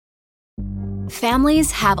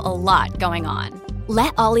Families have a lot going on.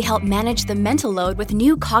 Let Ollie help manage the mental load with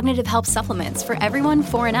new cognitive help supplements for everyone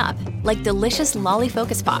 4 and up, like delicious Lolly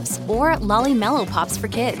Focus Pops or Lolly Mellow Pops for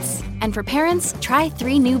kids. And for parents, try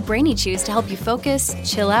 3 new Brainy Chews to help you focus,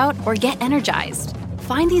 chill out, or get energized.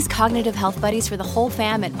 Find these cognitive health buddies for the whole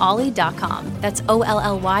fam at ollie.com. That's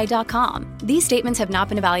OLLY.com. These statements have not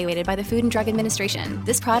been evaluated by the Food and Drug Administration.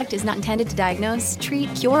 This product is not intended to diagnose,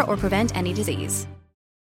 treat, cure, or prevent any disease.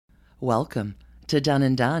 Welcome to Done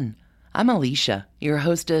and Done. I'm Alicia, your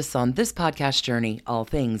hostess on this podcast journey, all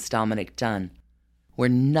things Dominic Dunn, where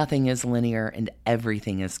nothing is linear and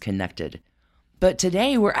everything is connected. But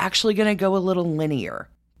today we're actually going to go a little linear,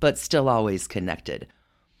 but still always connected.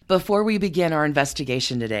 Before we begin our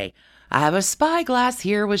investigation today, I have a spyglass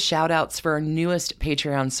here with shout-outs for our newest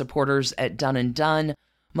Patreon supporters at Done and Done,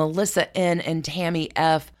 Melissa N. and Tammy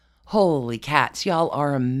F. Holy cats, y'all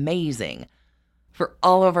are amazing. For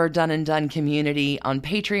all of our Done and Done community on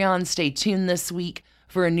Patreon, stay tuned this week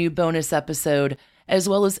for a new bonus episode, as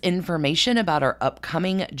well as information about our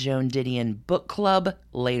upcoming Joan Didion book club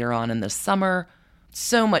later on in the summer.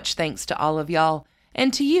 So much thanks to all of y'all,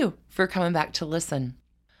 and to you for coming back to listen.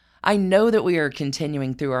 I know that we are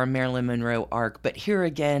continuing through our Marilyn Monroe arc, but here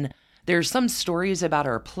again, there are some stories about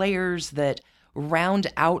our players that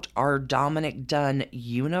round out our Dominic Dunn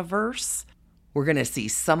universe. We're going to see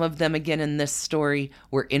some of them again in this story.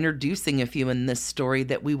 We're introducing a few in this story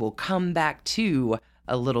that we will come back to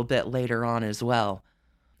a little bit later on as well.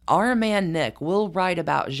 Our man Nick will write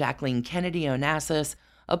about Jacqueline Kennedy Onassis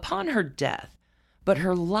upon her death, but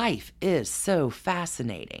her life is so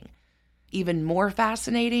fascinating. Even more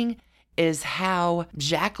fascinating is how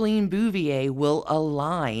Jacqueline Bouvier will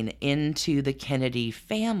align into the Kennedy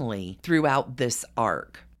family throughout this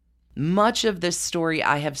arc. Much of this story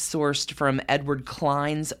I have sourced from Edward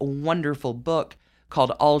Klein's wonderful book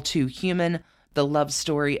called All Too Human, The Love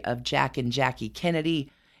Story of Jack and Jackie Kennedy.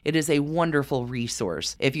 It is a wonderful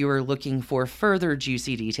resource if you are looking for further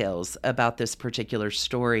juicy details about this particular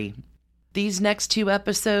story. These next 2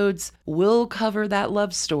 episodes will cover that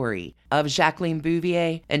love story of Jacqueline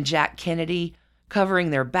Bouvier and Jack Kennedy,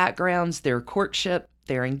 covering their backgrounds, their courtship,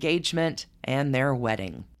 their engagement, and their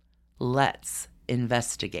wedding. Let's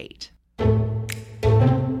investigate.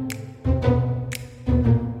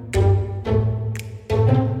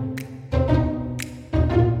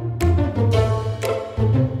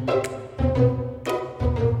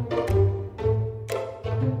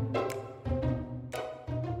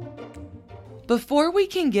 Before we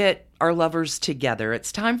can get our lovers together,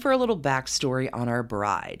 it's time for a little backstory on our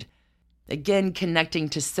bride. Again, connecting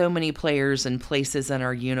to so many players and places in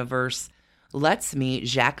our universe, let's meet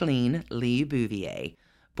Jacqueline Lee Bouvier,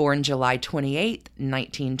 born July 28,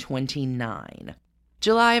 1929.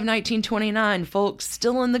 July of 1929, folks,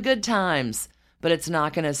 still in the good times, but it's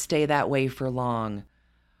not going to stay that way for long.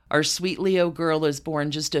 Our sweet Leo girl is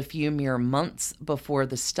born just a few mere months before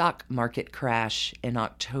the stock market crash in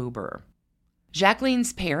October.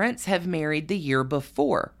 Jacqueline's parents have married the year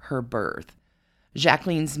before her birth.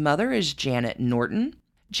 Jacqueline's mother is Janet Norton.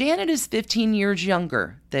 Janet is 15 years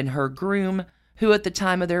younger than her groom, who at the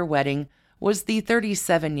time of their wedding was the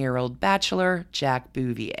 37-year-old bachelor, Jack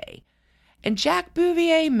Bouvier. And Jack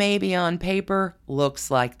Bouvier, maybe on paper, looks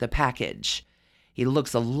like the package. He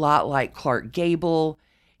looks a lot like Clark Gable.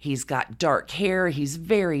 He's got dark hair. He's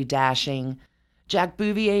very dashing. Jack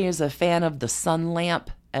Bouvier is a fan of the sun lamp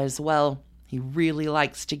as well. He really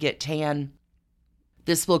likes to get tan.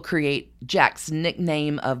 This will create Jack's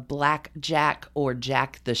nickname of Black Jack or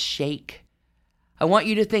Jack the Shake. I want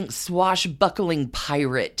you to think swashbuckling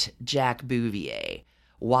pirate Jack Bouvier.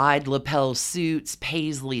 Wide lapel suits,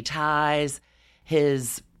 paisley ties.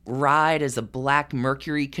 His ride is a black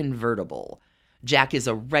Mercury convertible. Jack is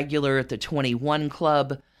a regular at the 21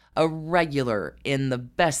 Club, a regular in the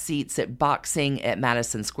best seats at boxing at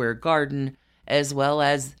Madison Square Garden, as well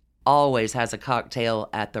as always has a cocktail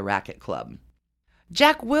at the Racket Club.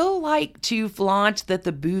 Jack will like to flaunt that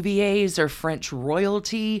the Bouviers are French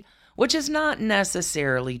royalty, which is not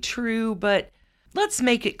necessarily true, but let's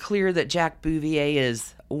make it clear that Jack Bouvier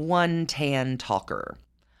is one tan talker.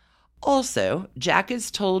 Also, Jack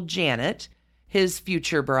has told Janet, his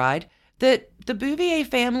future bride, that the Bouvier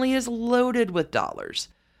family is loaded with dollars,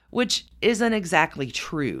 which isn't exactly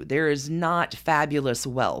true. There is not fabulous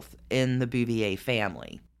wealth in the Bouvier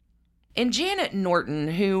family. And Janet Norton,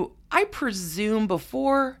 who I presume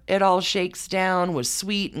before it all shakes down was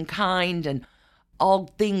sweet and kind and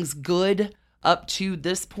all things good up to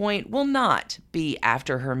this point, will not be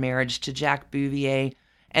after her marriage to Jack Bouvier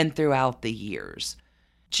and throughout the years.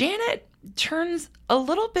 Janet turns a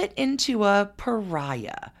little bit into a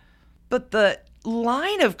pariah. But the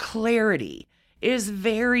line of clarity is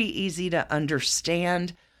very easy to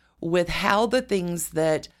understand with how the things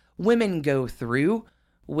that women go through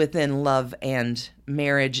within love and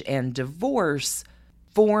marriage and divorce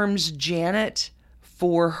forms Janet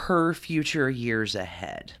for her future years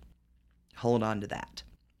ahead. Hold on to that.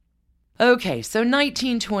 Okay, so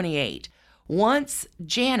 1928. Once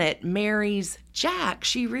Janet marries Jack,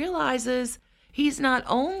 she realizes he's not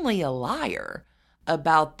only a liar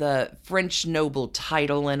about the French noble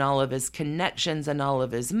title and all of his connections and all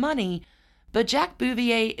of his money, but Jack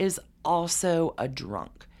Bouvier is also a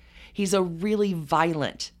drunk. He's a really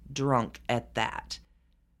violent drunk at that.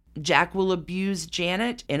 Jack will abuse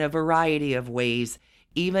Janet in a variety of ways,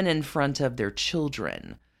 even in front of their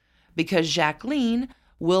children, because Jacqueline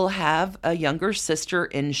will have a younger sister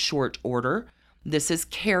in short order. This is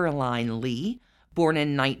Caroline Lee, born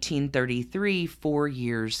in 1933, 4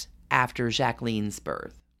 years after Jacqueline's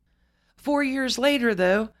birth. 4 years later,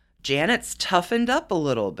 though, Janet's toughened up a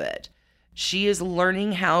little bit. She is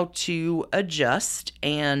learning how to adjust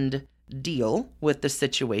and deal with the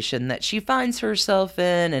situation that she finds herself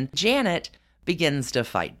in, and Janet begins to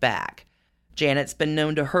fight back. Janet's been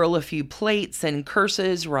known to hurl a few plates and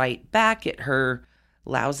curses right back at her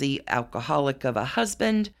lousy alcoholic of a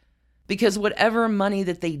husband, because whatever money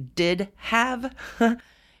that they did have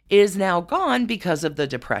is now gone because of the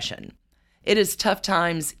Depression. It is tough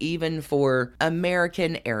times even for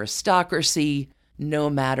American aristocracy, no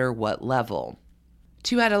matter what level.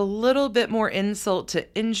 To add a little bit more insult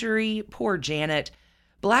to injury, poor Janet,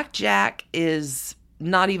 Black Jack is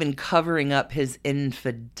not even covering up his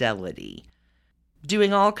infidelity,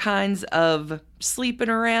 doing all kinds of sleeping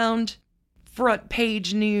around, front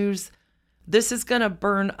page news. This is going to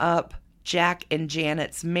burn up Jack and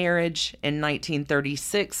Janet's marriage in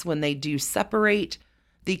 1936 when they do separate.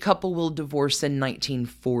 The couple will divorce in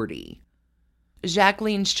 1940.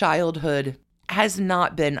 Jacqueline's childhood has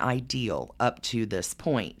not been ideal up to this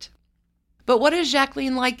point. But what is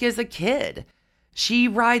Jacqueline like as a kid? She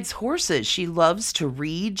rides horses. She loves to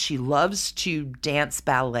read. She loves to dance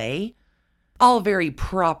ballet. All very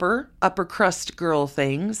proper, upper crust girl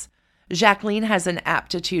things. Jacqueline has an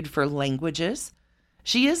aptitude for languages.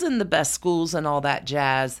 She is in the best schools and all that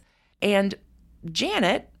jazz. And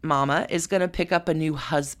Janet, Mama, is going to pick up a new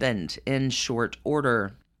husband in short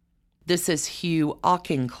order. This is Hugh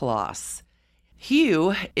Auchincloss.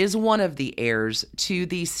 Hugh is one of the heirs to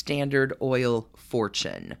the Standard Oil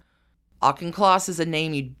fortune. Auchincloss is a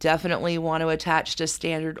name you definitely want to attach to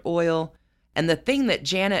Standard Oil. And the thing that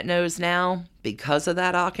Janet knows now, because of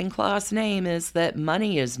that Auchincloss name, is that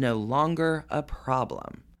money is no longer a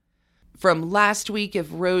problem. From last week, if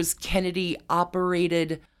Rose Kennedy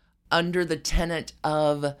operated under the tenet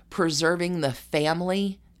of preserving the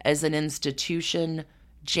family as an institution,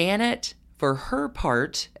 Janet, for her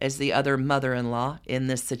part, as the other mother-in-law in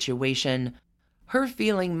this situation, her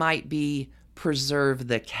feeling might be preserve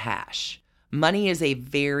the cash. Money is a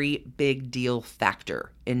very big deal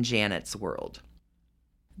factor in Janet's world.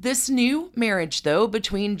 This new marriage, though,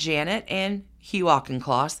 between Janet and Hugh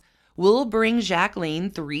Auchincloss will bring Jacqueline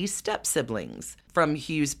 3 step-siblings from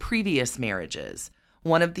Hugh's previous marriages.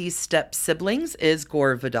 One of these step-siblings is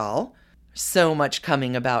Gore Vidal. So much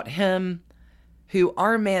coming about him, who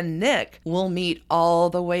our man Nick will meet all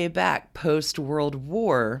the way back post-World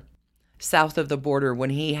War, south of the border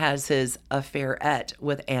when he has his affairette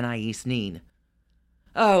with Anais Nin.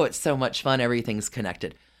 Oh, it's so much fun. Everything's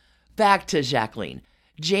connected. Back to Jacqueline.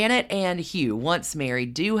 Janet and Hugh, once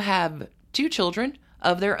married, do have 2 children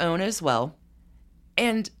of their own as well.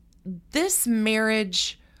 And this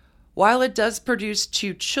marriage, while it does produce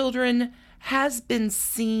 2 children, has been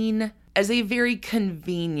seen as a very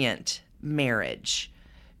convenient marriage.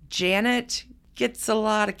 Janet gets a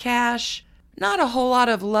lot of cash, not a whole lot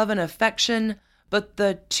of love and affection, but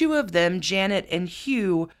the 2 of them, Janet and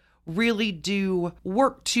Hugh, really do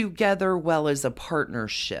work together well as a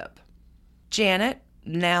partnership. Janet,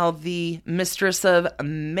 now the mistress of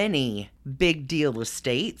many big deal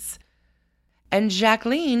estates, and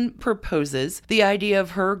Jacqueline proposes the idea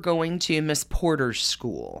of her going to Miss Porter's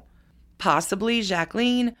school. Possibly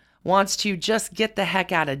Jacqueline wants to just get the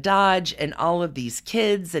heck out of Dodge and all of these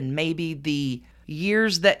kids and maybe the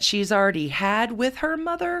years that she's already had with her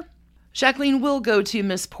mother. Jacqueline will go to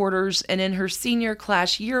Miss Porter's, and in her senior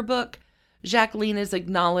class yearbook, Jacqueline is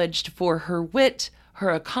acknowledged for her wit, her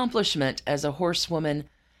accomplishment as a horsewoman,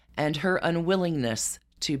 and her unwillingness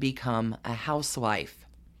to become a housewife.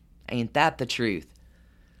 Ain't that the truth?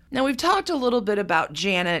 Now, we've talked a little bit about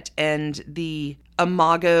Janet and the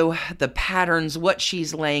imago, the patterns, what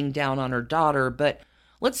she's laying down on her daughter, but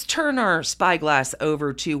let's turn our spyglass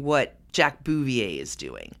over to what Jack Bouvier is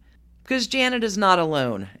doing. Because Janet is not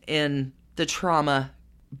alone in the trauma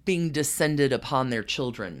being descended upon their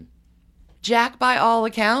children. Jack, by all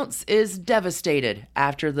accounts, is devastated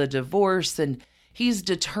after the divorce, and he's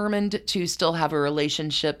determined to still have a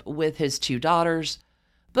relationship with his 2 daughters,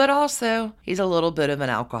 but also he's a little bit of an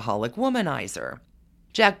alcoholic womanizer.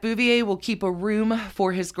 Jack Bouvier will keep a room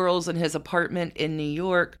for his girls in his apartment in New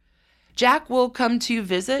York. Jack will come to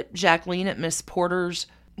visit Jacqueline at Miss Porter's,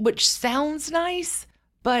 which sounds nice,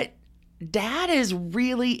 but Dad is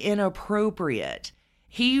really inappropriate.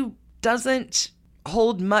 He doesn't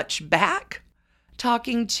hold much back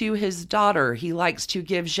talking to his daughter. He likes to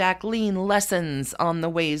give Jacqueline lessons on the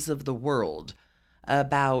ways of the world,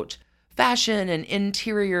 about fashion and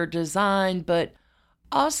interior design, but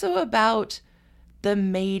also about the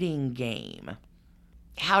mating game.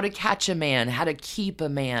 How to catch a man, how to keep a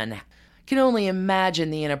man. Can only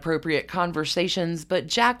imagine the inappropriate conversations, but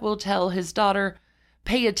Jack will tell his daughter,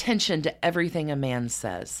 pay attention to everything a man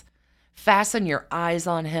says. Fasten your eyes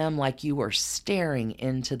on him like you are staring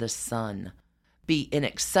into the sun. Be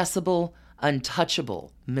inaccessible,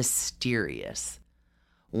 untouchable, mysterious.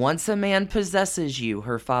 Once a man possesses you,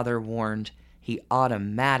 her father warned, he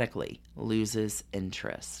automatically loses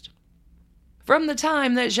interest. From the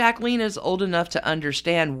time that Jacqueline is old enough to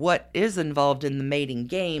understand what is involved in the mating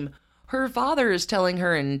game, her father is telling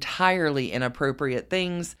her entirely inappropriate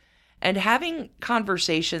things and having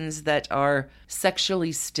conversations that are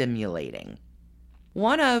sexually stimulating.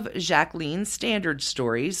 One of Jacqueline's standard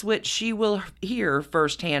stories, which she will hear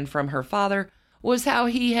firsthand from her father, was how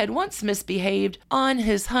he had once misbehaved on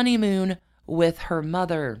his honeymoon with her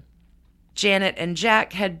mother. Janet and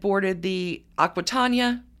Jack had boarded the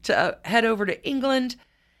Aquitania to head over to England,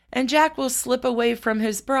 and Jack will slip away from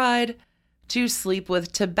his bride to sleep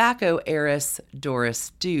with tobacco heiress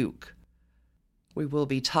Doris Duke. We will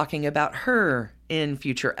be talking about her in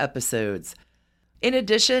future episodes. In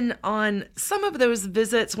addition, on some of those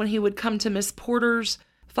visits when he would come to Miss Porter's,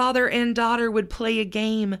 father and daughter would play a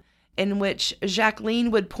game in which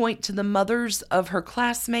Jacqueline would point to the mothers of her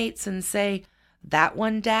classmates and say, "That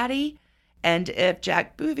one, Daddy?" And if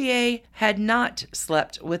Jack Bouvier had not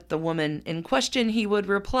slept with the woman in question, he would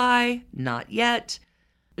reply, "Not yet."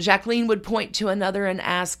 Jacqueline would point to another and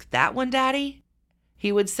ask, "That one, Daddy?"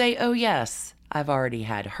 He would say, "Oh yes, I've already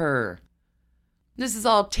had her." This is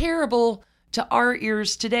all terrible to our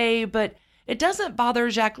ears today, but it doesn't bother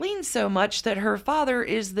Jacqueline so much that her father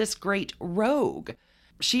is this great rogue.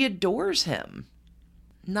 She adores him.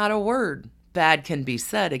 Not a word bad can be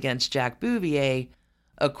said against Jack Bouvier,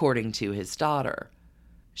 according to his daughter.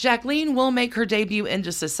 Jacqueline will make her debut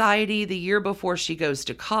into society the year before she goes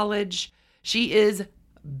to college. She is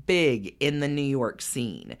big in the New York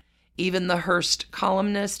scene. Even the Hearst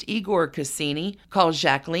columnist Igor Cassini calls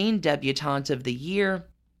Jacqueline debutante of the year.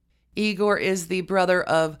 Igor is the brother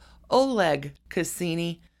of Oleg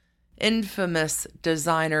Cassini, infamous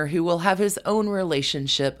designer who will have his own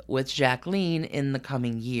relationship with Jacqueline in the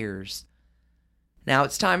coming years. Now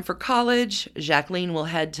it's time for college. Jacqueline will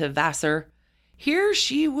head to Vassar. Here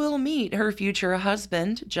she will meet her future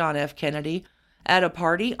husband, John F. Kennedy, at a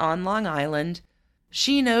party on Long Island.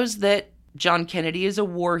 She knows that John Kennedy is a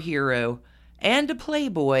war hero and a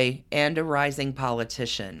playboy and a rising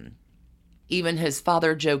politician. Even his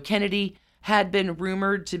father, Joe Kennedy, had been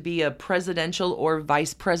rumored to be a presidential or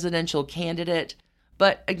vice presidential candidate.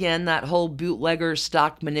 But again, that whole bootlegger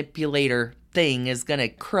stock manipulator thing is going to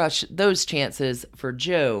crush those chances for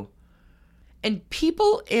Joe. And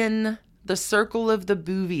people in the circle of the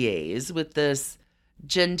Bouviers with this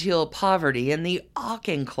genteel poverty and the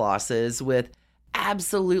Auchinclosses with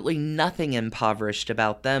absolutely nothing impoverished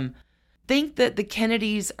about them think that the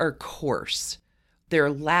Kennedys are coarse. They're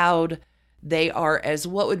loud. They are, as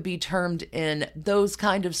what would be termed in those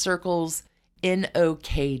kind of circles,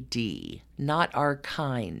 NOKD, not our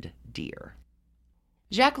kind, dear.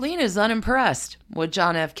 Jacqueline is unimpressed with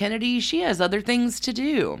John F. Kennedy. She has other things to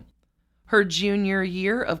do. Her junior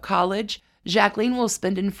year of college, Jacqueline will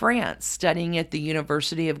spend in France studying at the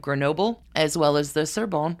University of Grenoble, as well as the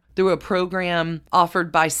Sorbonne, through a program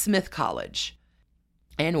offered by Smith College.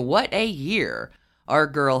 And what a year our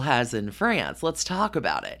girl has in France. Let's talk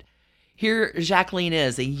about it. Here Jacqueline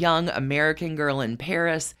is, a young American girl in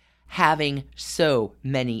Paris, having so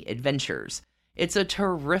many adventures. It's a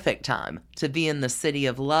terrific time to be in the city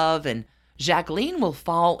of love, and Jacqueline will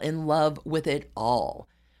fall in love with it all.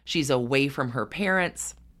 She's away from her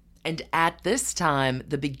parents, and at this time,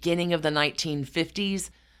 the beginning of the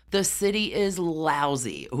 1950s, the city is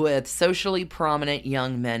lousy with socially prominent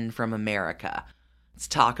young men from America. Let's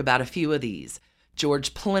talk about a few of these.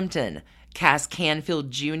 George Plimpton, Cass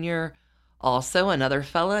Canfield Jr., Also, another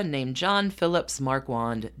fella named John Phillips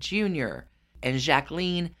Marquand Jr. And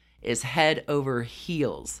Jacqueline is head over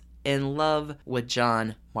heels in love with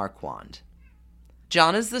John Marquand.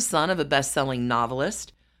 John is the son of a best-selling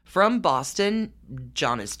novelist from Boston.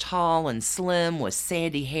 John is tall and slim with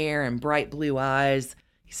sandy hair and bright blue eyes.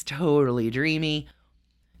 He's totally dreamy.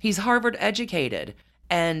 He's Harvard educated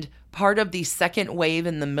and part of the second wave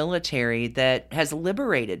in the military that has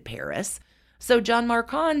liberated Paris. So John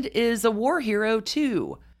Marquand is a war hero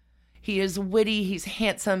too. He is witty, he's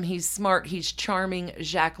handsome, he's smart, he's charming.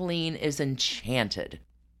 Jacqueline is enchanted.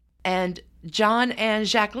 And John and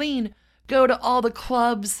Jacqueline go to all the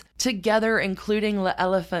clubs together, including Le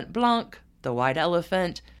Elephant Blanc, the White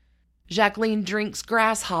Elephant. Jacqueline drinks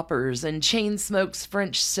grasshoppers and chain smokes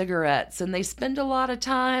French cigarettes, and they spend a lot of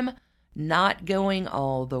time not going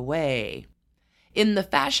all the way. In the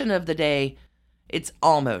fashion of the day, it's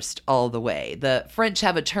almost all the way. The French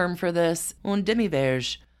have a term for this, un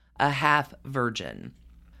demi-vierge, a half virgin.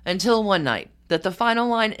 Until one night that the final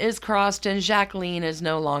line is crossed and Jacqueline is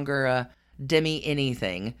no longer a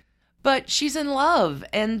demi-anything. But she's in love,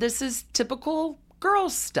 and this is typical girl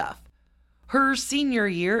stuff. Her senior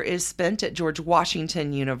year is spent at George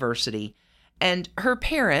Washington University, and her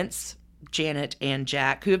parents, Janet and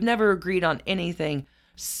Jack, who have never agreed on anything,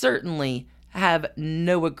 certainly have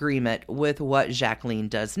no agreement with what Jacqueline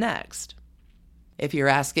does next. If you're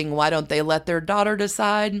asking why don't they let their daughter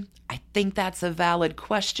decide, I think that's a valid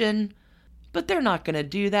question, but they're not going to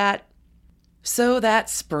do that. So that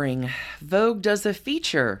spring, Vogue does a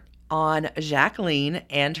feature on Jacqueline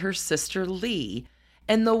and her sister Lee,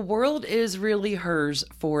 and the world is really hers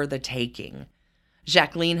for the taking.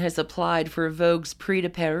 Jacqueline has applied for Vogue's Prix de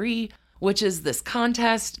Paris, which is this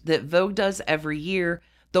contest that Vogue does every year.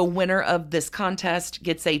 The winner of this contest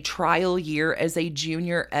gets a trial year as a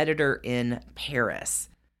junior editor in Paris.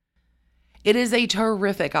 It is a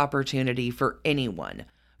terrific opportunity for anyone,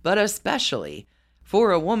 but especially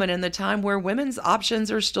for a woman in the time where women's options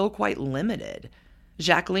are still quite limited.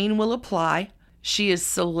 Jacqueline will apply. She is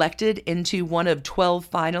selected into one of 12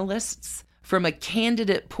 finalists from a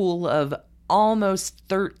candidate pool of almost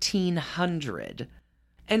 1,300.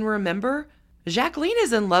 And remember, Jacqueline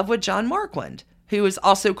is in love with John Marquand, who is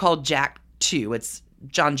also called Jack too. It's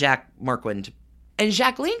John Jack Marquand. And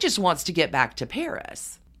Jacqueline just wants to get back to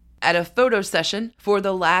Paris. At a photo session for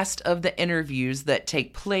the last of the interviews that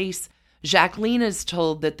take place, Jacqueline is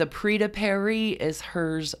told that the Prix de Paris is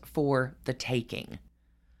hers for the taking.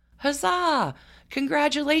 Huzzah!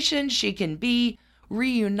 Congratulations, she can be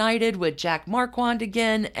reunited with Jack Marquand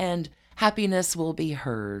again, and happiness will be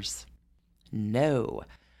hers. No,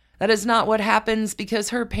 that is not what happens, because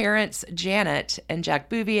her parents, Janet and Jack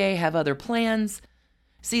Bouvier, have other plans.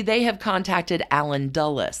 See, they have contacted Alan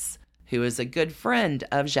Dulles, who is a good friend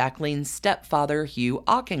of Jacqueline's stepfather, Hugh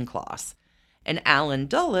Auchincloss. And Alan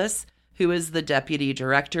Dulles, who is the deputy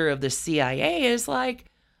director of the CIA, is like,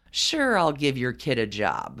 sure, I'll give your kid a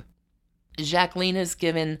job. Jacqueline is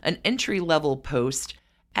given an entry-level post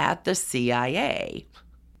at the CIA.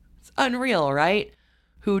 It's unreal, right?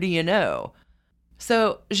 Who do you know?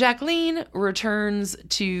 So Jacqueline returns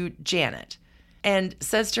to Janet and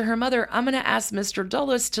says to her mother, I'm going to ask Mr.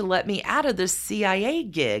 Dulles to let me out of this CIA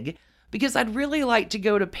gig because I'd really like to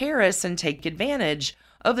go to Paris and take advantage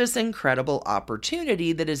of this incredible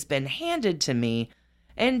opportunity that has been handed to me.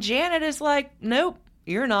 And Janet is like, nope,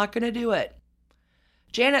 you're not going to do it.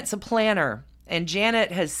 Janet's a planner, and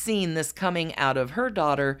Janet has seen this coming out of her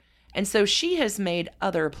daughter, and so she has made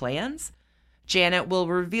other plans. Janet will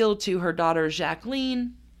reveal to her daughter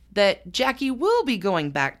Jacqueline that Jackie will be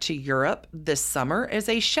going back to Europe this summer as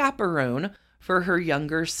a chaperone for her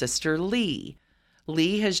younger sister Lee.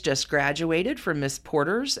 Lee has just graduated from Miss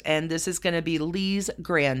Porter's, and this is going to be Lee's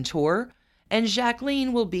grand tour, and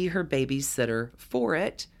Jacqueline will be her babysitter for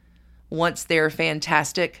it. Once their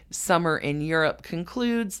fantastic summer in Europe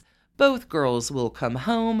concludes, both girls will come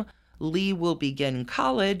home, Lee will begin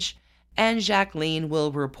college, and Jacqueline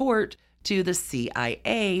will report to the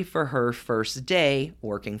CIA for her first day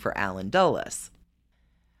working for Alan Dulles.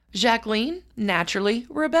 Jacqueline naturally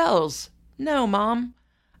rebels. No, Mom,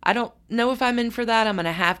 I don't know if I'm in for that. I'm going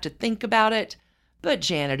to have to think about it. But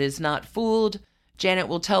Janet is not fooled. Janet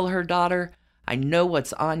will tell her daughter, I know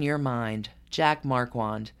what's on your mind, Jack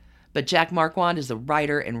Marquand. But Jack Marquand is a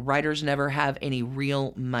writer, and writers never have any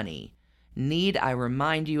real money. Need I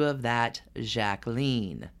remind you of that,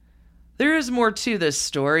 Jacqueline? There is more to this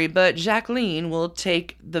story, but Jacqueline will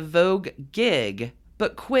take the Vogue gig,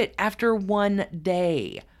 but quit after one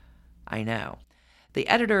day. I know. The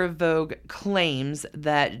editor of Vogue claims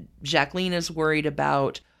that Jacqueline is worried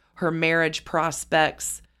about her marriage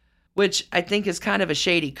prospects which I think is kind of a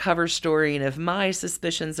shady cover story. And if my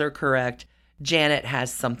suspicions are correct, Janet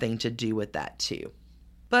has something to do with that too.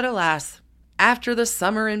 But alas, after the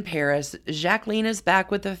summer in Paris, Jacqueline is back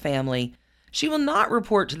with the family. She will not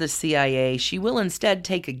report to the CIA. She will instead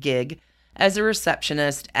take a gig as a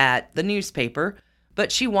receptionist at the newspaper,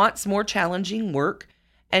 but she wants more challenging work,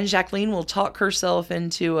 and Jacqueline will talk herself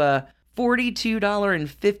into a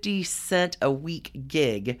 $42.50 a week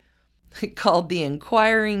gig called the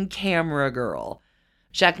Inquiring Camera Girl.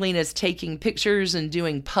 Jacqueline is taking pictures and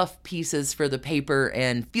doing puff pieces for the paper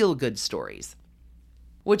and feel-good stories,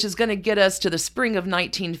 which is going to get us to the spring of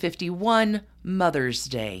 1951, Mother's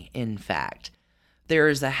Day, in fact. There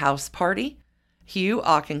is a house party. Hugh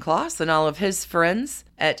Auchincloss and all of his friends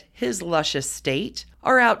at his lush estate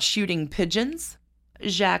are out shooting pigeons.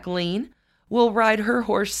 Jacqueline will ride her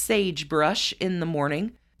horse Sagebrush in the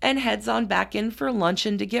morning and heads on back in for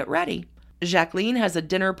luncheon to get ready. Jacqueline has a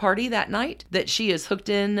dinner party that night that she is hooked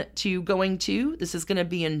in to going to. This is going to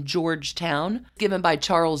be in Georgetown, given by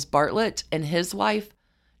Charles Bartlett and his wife.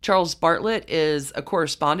 Charles Bartlett is a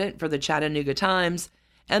correspondent for the Chattanooga Times,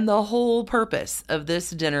 and the whole purpose of this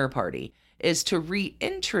dinner party is to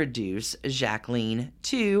reintroduce Jacqueline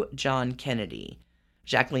to John Kennedy.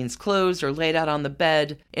 Jacqueline's clothes are laid out on the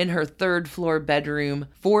bed in her third-floor bedroom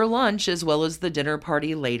for lunch as well as the dinner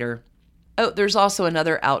party later. Oh, there's also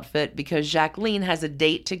another outfit because Jacqueline has a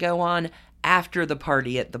date to go on after the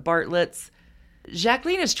party at the Bartletts.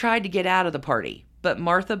 Jacqueline has tried to get out of the party, but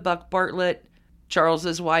Martha Buck Bartlett,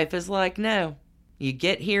 Charles's wife, is like, no, you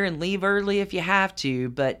get here and leave early if you have to,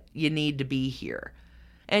 but you need to be here.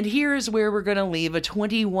 And here's where we're going to leave a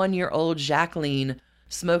 21-year-old Jacqueline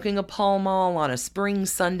smoking a Pall Mall on a spring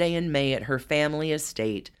Sunday in May at her family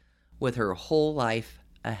estate with her whole life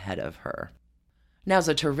ahead of her. Now's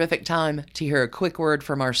a terrific time to hear a quick word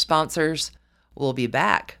from our sponsors. We'll be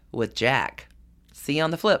back with Jack. See you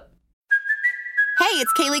on the flip. Hey,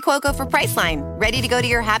 it's Kaylee Cuoco for Priceline. Ready to go to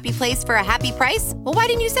your happy place for a happy price? Well, why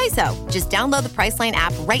didn't you say so? Just download the Priceline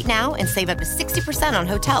app right now and save up to 60% on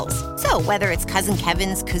hotels. So whether it's Cousin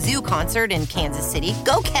Kevin's Kazoo Concert in Kansas City,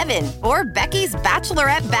 go Kevin, or Becky's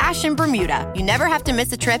Bachelorette Bash in Bermuda, you never have to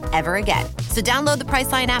miss a trip ever again. So download the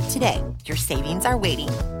Priceline app today. Your savings are waiting.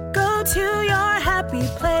 Go to your happy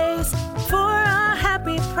place for a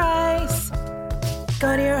happy price.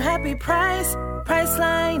 Go to your happy price,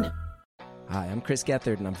 Priceline. Hi, I'm Chris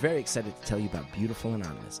Gethard, and I'm very excited to tell you about Beautiful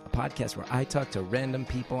Anonymous, a podcast where I talk to random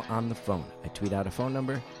people on the phone. I tweet out a phone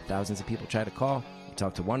number, thousands of people try to call. You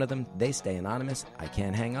talk to one of them, they stay anonymous. I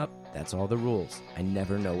can't hang up. That's all the rules. I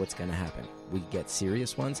never know what's going to happen. We get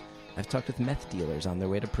serious ones. I've talked with meth dealers on their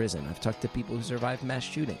way to prison. I've talked to people who survived mass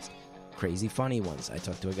shootings. Crazy funny ones. I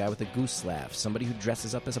talked to a guy with a goose laugh, somebody who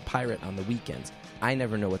dresses up as a pirate on the weekends. I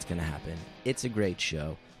never know what's going to happen. It's a great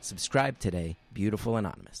show. Subscribe today, Beautiful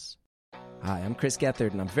Anonymous. Hi, I'm Chris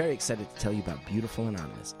Gethard, and I'm very excited to tell you about Beautiful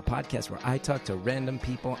Anonymous, a podcast where I talk to random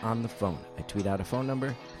people on the phone. I tweet out a phone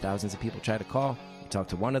number, thousands of people try to call. You talk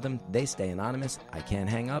to one of them, they stay anonymous. I can't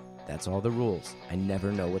hang up. That's all the rules. I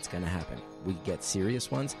never know what's going to happen. We get serious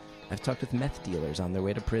ones. I've talked with meth dealers on their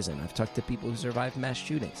way to prison. I've talked to people who survived mass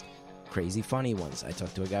shootings. Crazy funny ones. I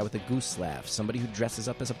talked to a guy with a goose laugh, somebody who dresses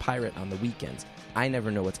up as a pirate on the weekends. I never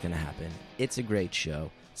know what's going to happen. It's a great show.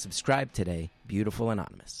 Subscribe today, Beautiful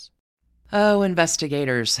Anonymous. Oh,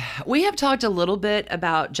 investigators. We have talked a little bit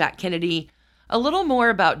about Jack Kennedy, a little more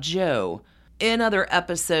about Joe in other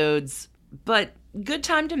episodes, but good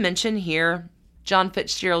time to mention here, John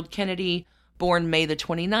Fitzgerald Kennedy, born May the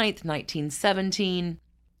 29th, 1917.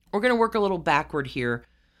 We're going to work a little backward here.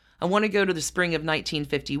 I want to go to the spring of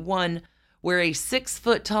 1951, where a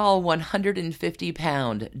 6-foot-tall,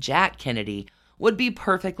 150-pound Jack Kennedy would be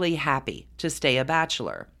perfectly happy to stay a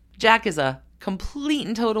bachelor. Jack is a complete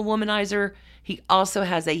and total womanizer. He also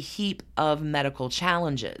has a heap of medical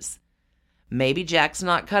challenges. Maybe Jack's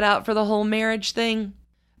not cut out for the whole marriage thing,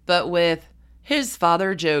 but with his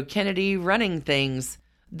father, Joe Kennedy, running things,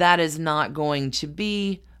 that is not going to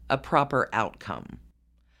be a proper outcome.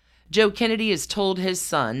 Joe Kennedy has told his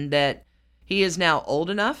son that he is now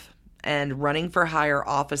old enough and running for higher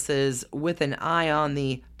offices with an eye on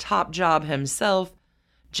the top job himself.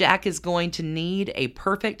 Jack is going to need a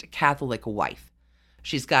perfect Catholic wife.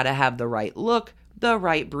 She's got to have the right look, the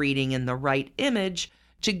right breeding, and the right image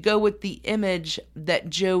to go with the image that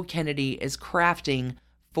Joe Kennedy is crafting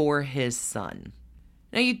for his son.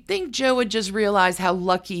 Now, you'd think Joe would just realize how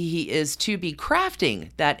lucky he is to be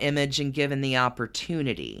crafting that image and given the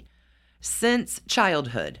opportunity. Since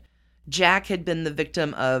childhood, Jack had been the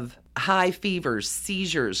victim of high fevers,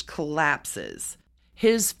 seizures, collapses.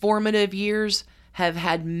 His formative years have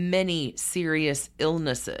had many serious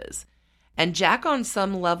illnesses. And Jack, on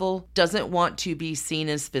some level, doesn't want to be seen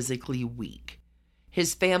as physically weak.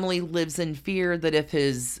 His family lives in fear that if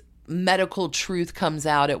his medical truth comes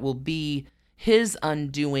out, it will be his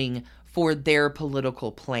undoing for their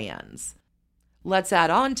political plans. Let's add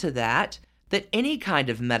on to that any kind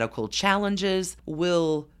of medical challenges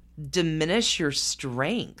will diminish your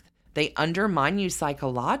strength. They undermine you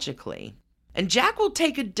psychologically. And Jack will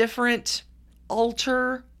take a different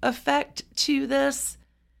alter effect to this.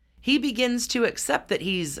 He begins to accept that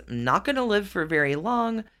he's not going to live for very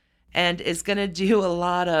long and is going to do a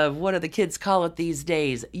lot of, what do the kids call it these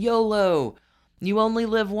days? YOLO. You only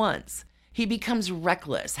live once. He becomes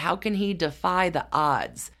reckless. How can he defy the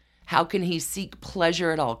odds? How can he seek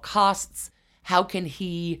pleasure at all costs? How can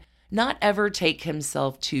he not ever take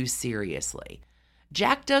himself too seriously?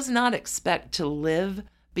 Jack does not expect to live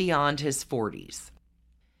beyond his 40s.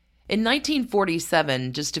 In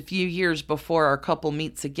 1947, just a few years before our couple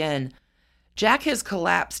meets again, Jack has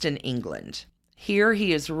collapsed in England. Here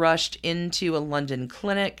he is rushed into a London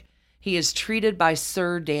clinic. He is treated by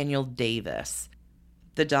Sir Daniel Davis.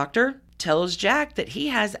 The doctor tells Jack that he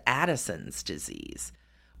has Addison's disease,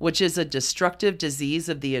 which is a destructive disease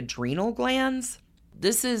of the adrenal glands.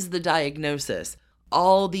 This is the diagnosis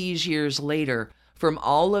all these years later from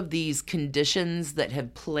all of these conditions that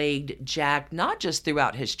have plagued Jack, not just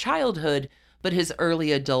throughout his childhood, but his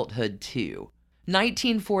early adulthood too.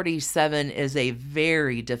 1947 is a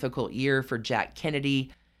very difficult year for Jack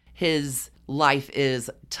Kennedy. His life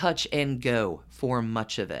is touch and go for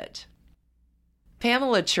much of it.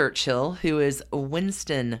 Pamela Churchill, who is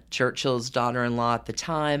Winston Churchill's daughter-in-law at the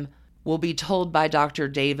time, will be told by Dr.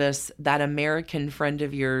 Davis, that American friend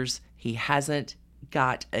of yours, he hasn't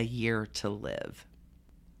got a year to live.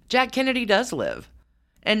 Jack Kennedy does live.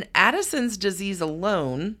 And Addison's disease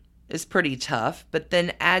alone is pretty tough, but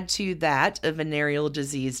then add to that a venereal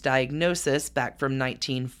disease diagnosis back from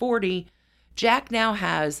 1940, Jack now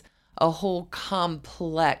has a whole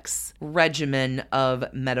complex regimen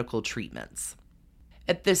of medical treatments.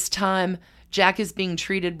 At this time, Jack is being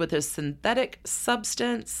treated with a synthetic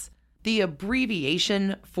substance. The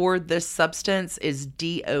abbreviation for this substance is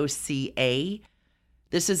DOCA.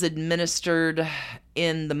 This is administered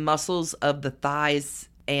in the muscles of the thighs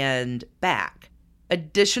and back.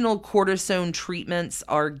 Additional cortisone treatments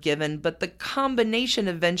are given, but the combination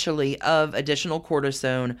eventually of additional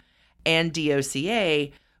cortisone and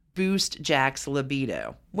DOCA boost Jack's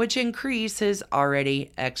libido, which increase his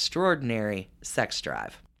already extraordinary sex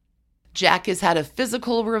drive. Jack has had a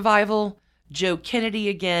physical revival. Joe Kennedy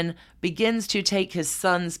again begins to take his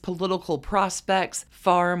son's political prospects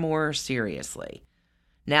far more seriously.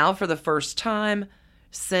 Now, for the first time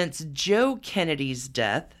since Joe Kennedy's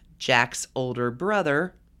death, Jack's older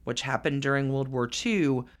brother, which happened during World War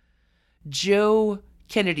II, Joe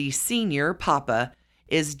Kennedy Sr., Papa,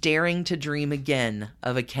 is daring to dream again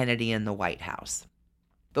of a Kennedy in the White House.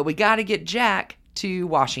 But we got to get Jack to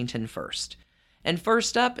Washington first. And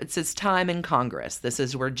first up, it's his time in Congress. This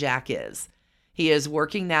is where Jack is. He is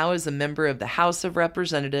working now as a member of the House of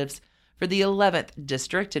Representatives for the 11th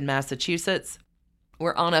District in Massachusetts,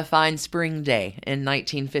 where on a fine spring day in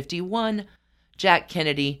 1951, Jack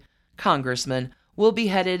Kennedy, congressman, will be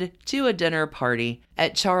headed to a dinner party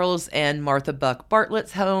at Charles and Martha Buck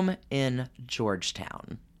Bartlett's home in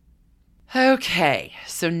Georgetown. Okay,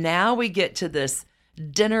 so now we get to this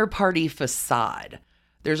dinner party facade.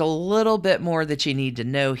 There's a little bit more that you need to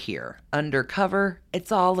know here. Undercover,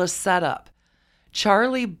 it's all a setup.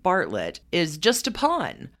 Charlie Bartlett is just a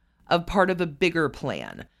pawn of part of a bigger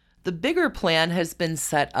plan. The bigger plan has been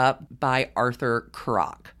set up by Arthur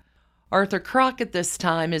Kroc. Arthur Kroc at this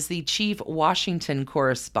time is the chief Washington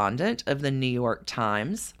correspondent of the New York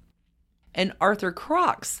Times. And Arthur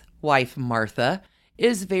Kroc's wife, Martha,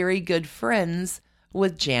 is very good friends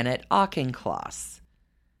with Janet Auchincloss.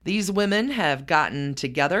 These women have gotten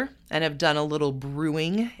together and have done a little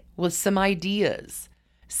brewing with some ideas.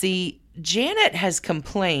 See, Janet has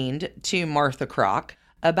complained to Martha Kroc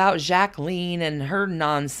about Jacqueline and her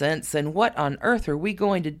nonsense and what on earth are we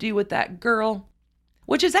going to do with that girl?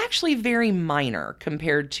 Which is actually very minor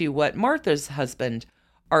compared to what Martha's husband,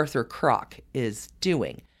 Arthur Kroc, is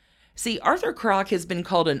doing. See, Arthur Kroc has been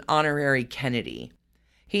called an honorary Kennedy.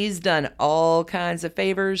 He's done all kinds of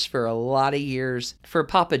favors for a lot of years for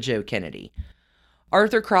Papa Joe Kennedy.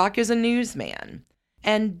 Arthur Kroc is a newsman.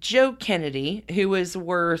 And Joe Kennedy, who is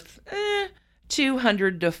worth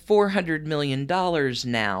 $200 to $400 million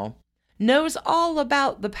now, knows all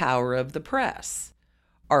about the power of the press.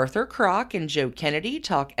 Arthur Kroc and Joe Kennedy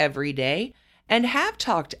talk every day and have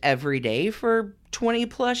talked every day for 20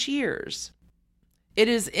 plus years. It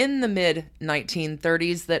is in the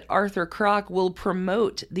mid-1930s that Arthur Kroc will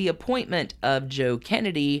promote the appointment of Joe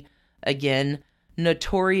Kennedy, again,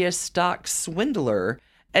 notorious stock swindler,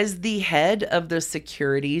 as the head of the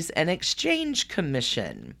Securities and Exchange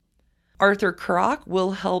Commission. Arthur Kroc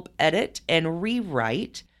will help edit and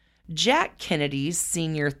rewrite Jack Kennedy's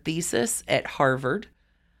senior thesis at Harvard.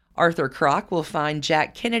 Arthur Kroc will find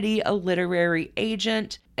Jack Kennedy a literary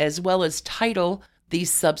agent, as well as title the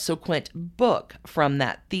subsequent book from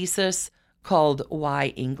that thesis called Why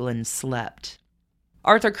England Slept.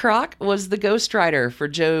 Arthur Kroc was the ghostwriter for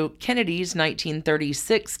Joe Kennedy's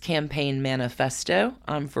 1936 campaign manifesto,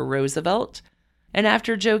 I'm for Roosevelt, and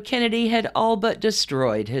after Joe Kennedy had all but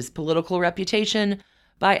destroyed his political reputation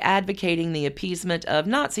by advocating the appeasement of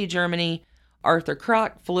Nazi Germany, Arthur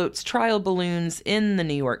Kroc floats trial balloons in the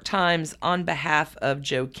New York Times on behalf of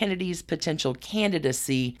Joe Kennedy's potential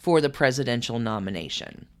candidacy for the presidential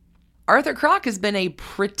nomination. Arthur Kroc has been a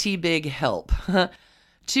pretty big help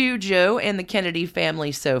to Joe and the Kennedy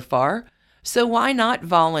family so far, so why not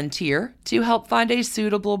volunteer to help find a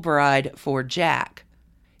suitable bride for Jack?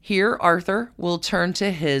 Here, Arthur will turn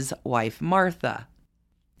to his wife, Martha.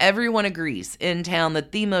 Everyone agrees in town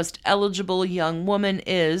that the most eligible young woman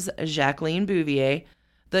is Jacqueline Bouvier,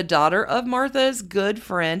 the daughter of Martha's good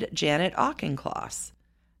friend Janet Auchincloss.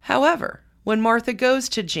 However, when Martha goes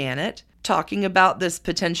to Janet, talking about this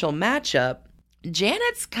potential matchup,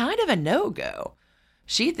 Janet's kind of a no-go.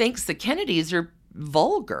 She thinks the Kennedys are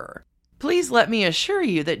vulgar. Please let me assure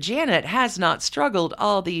you that Janet has not struggled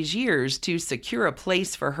all these years to secure a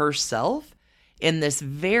place for herself in this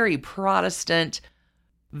very Protestant,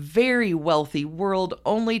 very wealthy world,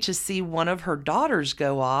 only to see one of her daughters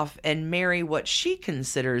go off and marry what she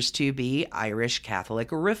considers to be Irish Catholic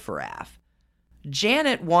riffraff.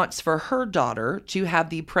 Janet wants for her daughter to have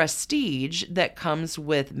the prestige that comes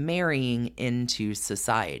with marrying into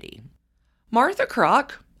society. Martha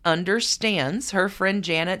Kroc understands her friend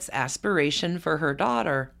Janet's aspiration for her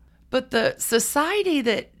daughter, but the society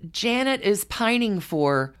that Janet is pining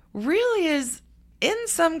for really is in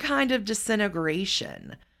some kind of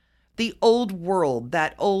disintegration. The old world,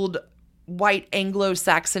 that old white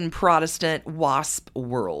Anglo-Saxon Protestant WASP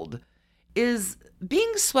world, is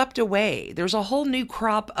being swept away. There's a whole new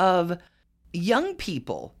crop of young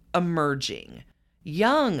people emerging.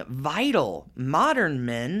 Young, vital, modern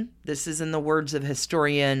men, this is in the words of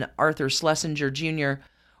historian Arthur Schlesinger Jr.,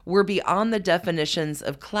 were beyond the definitions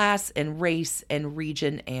of class and race and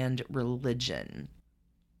region and religion.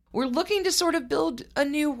 We're looking to sort of build a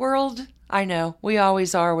new world. I know, we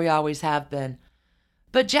always are, we always have been.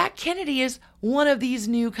 But Jack Kennedy is one of these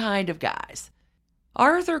new kind of guys.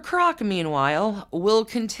 Arthur Kroc, meanwhile, will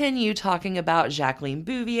continue talking about Jacqueline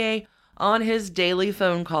Bouvier on his daily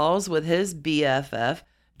phone calls with his BFF,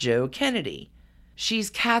 Joe Kennedy. She's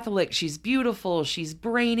Catholic, she's beautiful, she's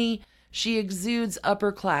brainy, she exudes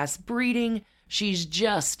upper-class breeding, she's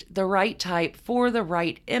just the right type for the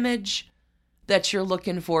right image that you're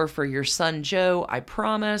looking for your son Joe, I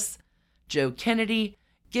promise. Joe Kennedy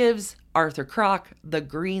gives Arthur Kroc the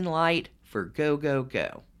green light for go, go,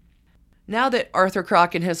 go. Now that Arthur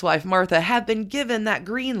Kroc and his wife Martha have been given that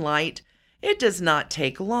green light, it does not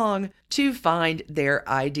take long to find their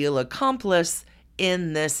ideal accomplice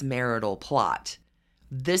in this marital plot.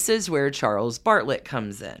 This is where Charles Bartlett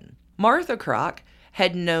comes in. Martha Kroc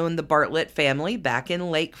had known the Bartlett family back in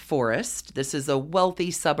Lake Forest. This is a wealthy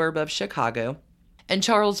suburb of Chicago. And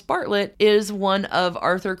Charles Bartlett is one of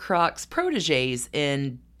Arthur Kroc's proteges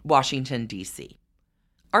in Washington, D.C.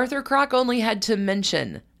 Arthur Kroc only had to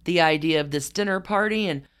mention the idea of this dinner party,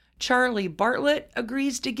 and Charlie Bartlett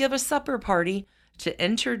agrees to give a supper party to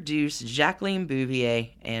introduce Jacqueline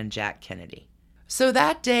Bouvier and Jack Kennedy. So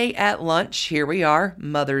that day at lunch, here we are,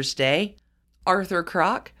 Mother's Day, Arthur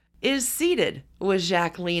Kroc is seated with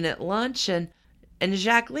Jacqueline at lunch, and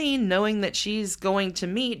Jacqueline, knowing that she's going to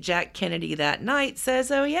meet Jack Kennedy that night,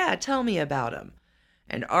 says, "Oh yeah, tell me about him."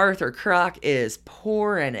 And Arthur Kroc is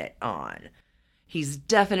pouring it on. He's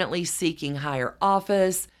definitely seeking higher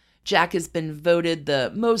office. Jack has been voted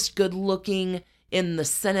the most good-looking in the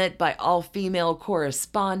Senate by all female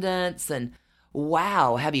correspondents. And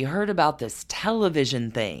wow, have you heard about this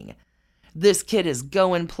television thing? This kid is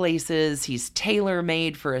going places. He's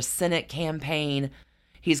tailor-made for a Senate campaign.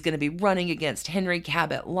 He's going to be running against Henry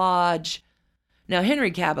Cabot Lodge. Now,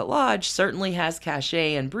 Henry Cabot Lodge certainly has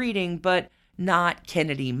cachet and breeding, but not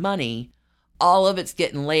Kennedy money. All of it's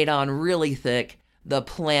getting laid on really thick. The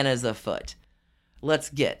plan is afoot.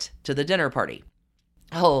 Let's get to the dinner party.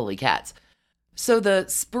 Holy cats. So the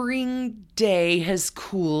spring day has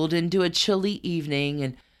cooled into a chilly evening,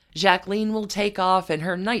 and Jacqueline will take off in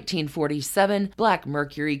her 1947 Black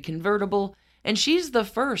Mercury convertible, and she's the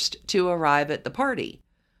first to arrive at the party.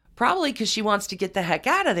 Probably because she wants to get the heck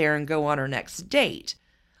out of there and go on her next date.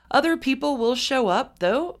 Other people will show up,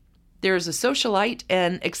 though. There's a socialite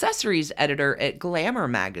and accessories editor at Glamour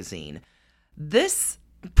magazine. This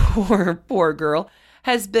poor girl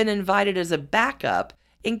has been invited as a backup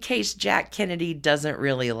in case Jack Kennedy doesn't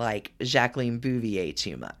really like Jacqueline Bouvier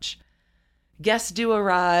too much. Guests do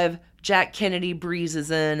arrive. Jack Kennedy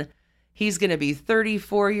breezes in. He's going to be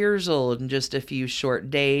 34 years old in just a few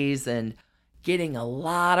short days and getting a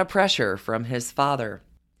lot of pressure from his father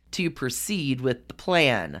to proceed with the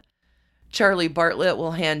plan. Charlie Bartlett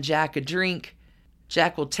will hand Jack a drink.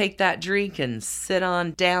 Jack will take that drink and sit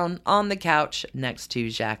on down on the couch next to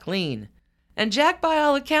Jacqueline. And Jack, by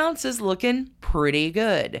all accounts, is looking pretty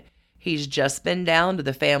good. He's just been down to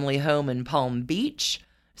the family home in Palm Beach,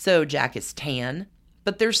 so Jack is tan.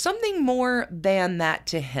 But there's something more than that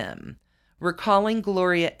to him. Recalling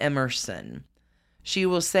Gloria Emerson, she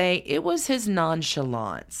will say it was his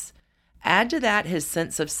nonchalance. Add to that his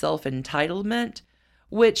sense of self-entitlement,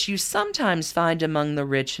 which you sometimes find among the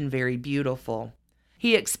rich and very beautiful.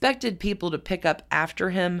 He expected people to pick up after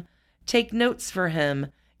him, take notes for him,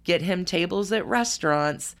 get him tables at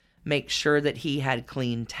restaurants, make sure that he had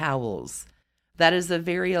clean towels. That is a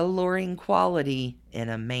very alluring quality in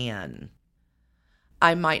a man.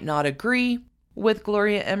 I might not agree with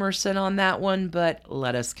Gloria Emerson on that one, but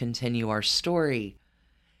let us continue our story.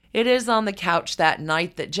 It is on the couch that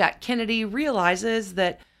night that Jack Kennedy realizes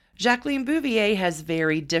that Jacqueline Bouvier has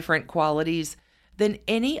very different qualities than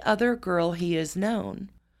any other girl he has known.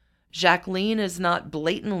 Jacqueline is not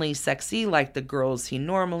blatantly sexy like the girls he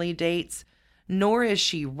normally dates, nor is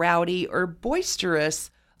she rowdy or boisterous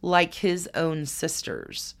like his own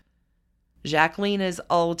sisters. Jacqueline is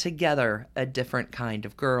altogether a different kind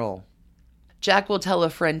of girl. Jack will tell a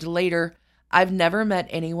friend later, "I've never met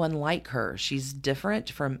anyone like her. She's different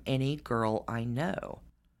from any girl I know."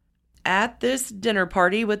 At this dinner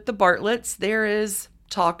party with the Bartletts, there is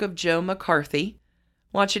talk of Joe McCarthy.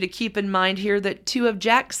 I want you to keep in mind here that two of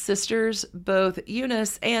Jack's sisters, both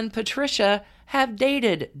Eunice and Patricia, have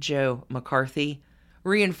dated Joe McCarthy,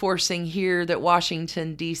 reinforcing here that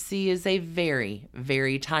Washington, D.C. is a very,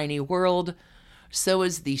 very tiny world. So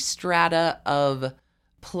is the strata of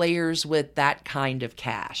players with that kind of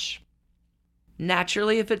cash.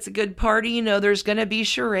 Naturally, if it's a good party, you know there's going to be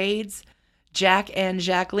charades. Jack and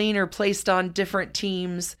Jacqueline are placed on different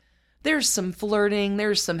teams. There's some flirting.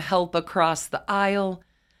 There's some help across the aisle.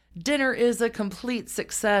 Dinner is a complete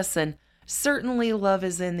success, and certainly love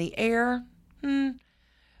is in the air.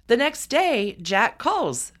 The next day, Jack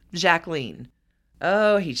calls Jacqueline.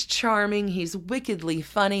 Oh, he's charming. He's wickedly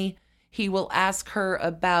funny. He will ask her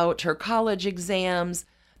about her college exams.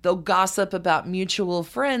 They'll gossip about mutual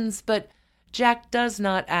friends, but Jack does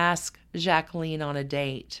not ask Jacqueline on a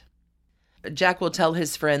date. Jack will tell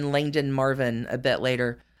his friend Langdon Marvin a bit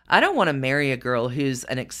later, "I don't want to marry a girl who's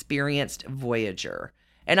an experienced voyager.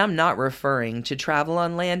 And I'm not referring to travel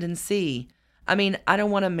on land and sea. I mean, I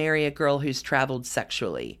don't want to marry a girl who's traveled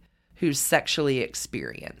sexually, who's sexually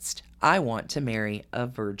experienced. I want to marry a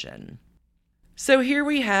virgin." So here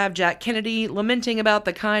we have Jack Kennedy lamenting about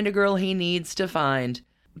the kind of girl he needs to find.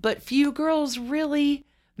 But few girls really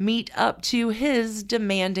meet up to his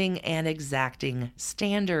demanding and exacting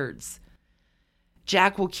standards.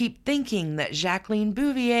 Jack will keep thinking that Jacqueline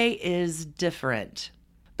Bouvier is different,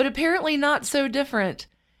 but apparently not so different.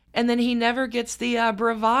 And then he never gets the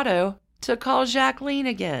bravado to call Jacqueline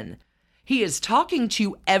again. He is talking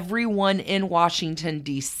to everyone in Washington,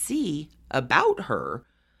 D.C. about her,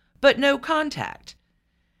 but no contact.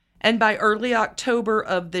 And by early October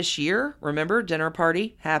of this year, remember, dinner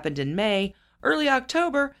party happened in May, early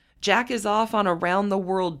October, Jack is off on a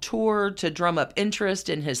round-the-world tour to drum up interest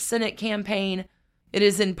in his Senate campaign. It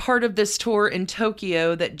is in part of this tour in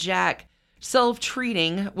Tokyo that Jack,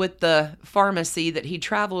 self-treating with the pharmacy that he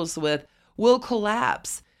travels with, will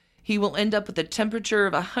collapse. He will end up with a temperature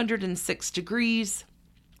of 106 degrees.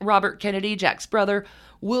 Robert Kennedy, Jack's brother,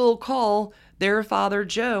 will call their father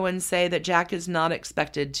Joe and say that Jack is not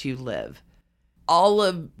expected to live. All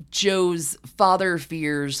of Joe's father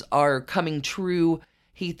fears are coming true.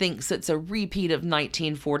 He thinks it's a repeat of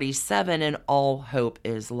 1947 and all hope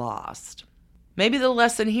is lost. Maybe the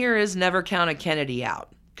lesson here is never count a Kennedy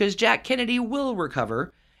out, because Jack Kennedy will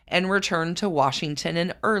recover and return to Washington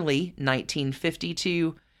in early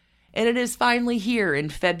 1952. And it is finally here in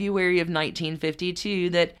February of 1952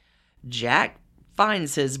 that Jack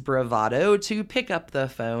finds his bravado to pick up the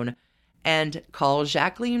phone and call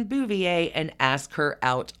Jacqueline Bouvier and ask her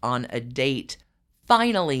out on a date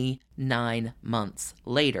finally 9 months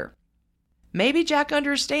later. Maybe Jack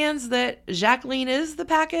understands that Jacqueline is the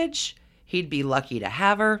package. He'd be lucky to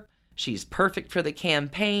have her. She's perfect for the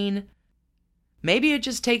campaign. Maybe it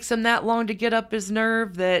just takes him that long to get up his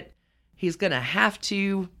nerve that he's going to have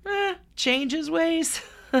to change his ways.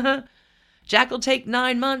 Jack will take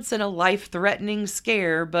 9 months and a life-threatening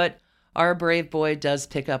scare, but our brave boy does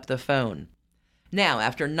pick up the phone. Now,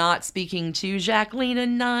 after not speaking to Jacqueline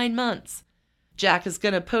in 9 months, Jack is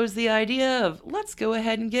going to pose the idea of, let's go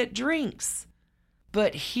ahead and get drinks.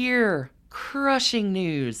 But here, crushing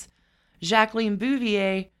news, Jacqueline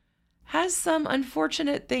Bouvier has some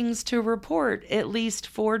unfortunate things to report, at least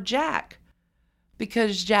for Jack,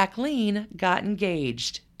 because Jacqueline got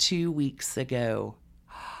engaged 2 weeks ago.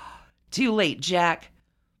 Too late, Jack.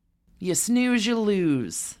 You snooze, you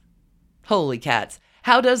lose. Holy cats.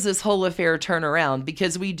 How does this whole affair turn around?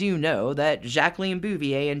 Because we do know that Jacqueline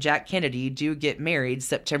Bouvier and Jack Kennedy do get married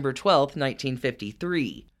September 12th,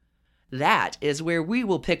 1953. That is where we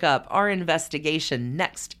will pick up our investigation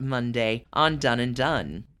next Monday on Done and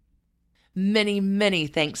Done. Many, many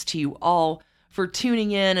thanks to you all for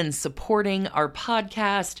tuning in and supporting our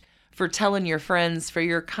podcast, for telling your friends, for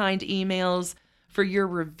your kind emails, for your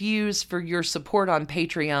reviews, for your support on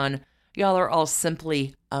Patreon. Y'all are all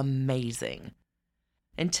simply amazing.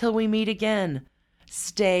 Until we meet again,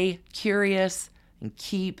 stay curious and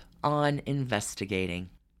keep on investigating.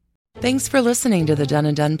 Thanks for listening to the Done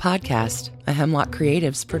and Done podcast, a Hemlock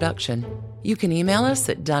Creatives production. You can email us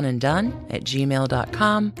at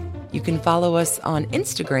doneanddone@gmail.com. You can follow us on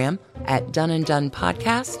Instagram at Done and Done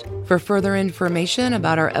Podcast. For further information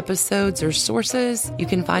about our episodes or sources, you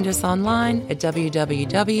can find us online at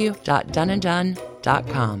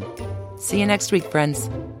www.doneanddone.com. See you next week, friends.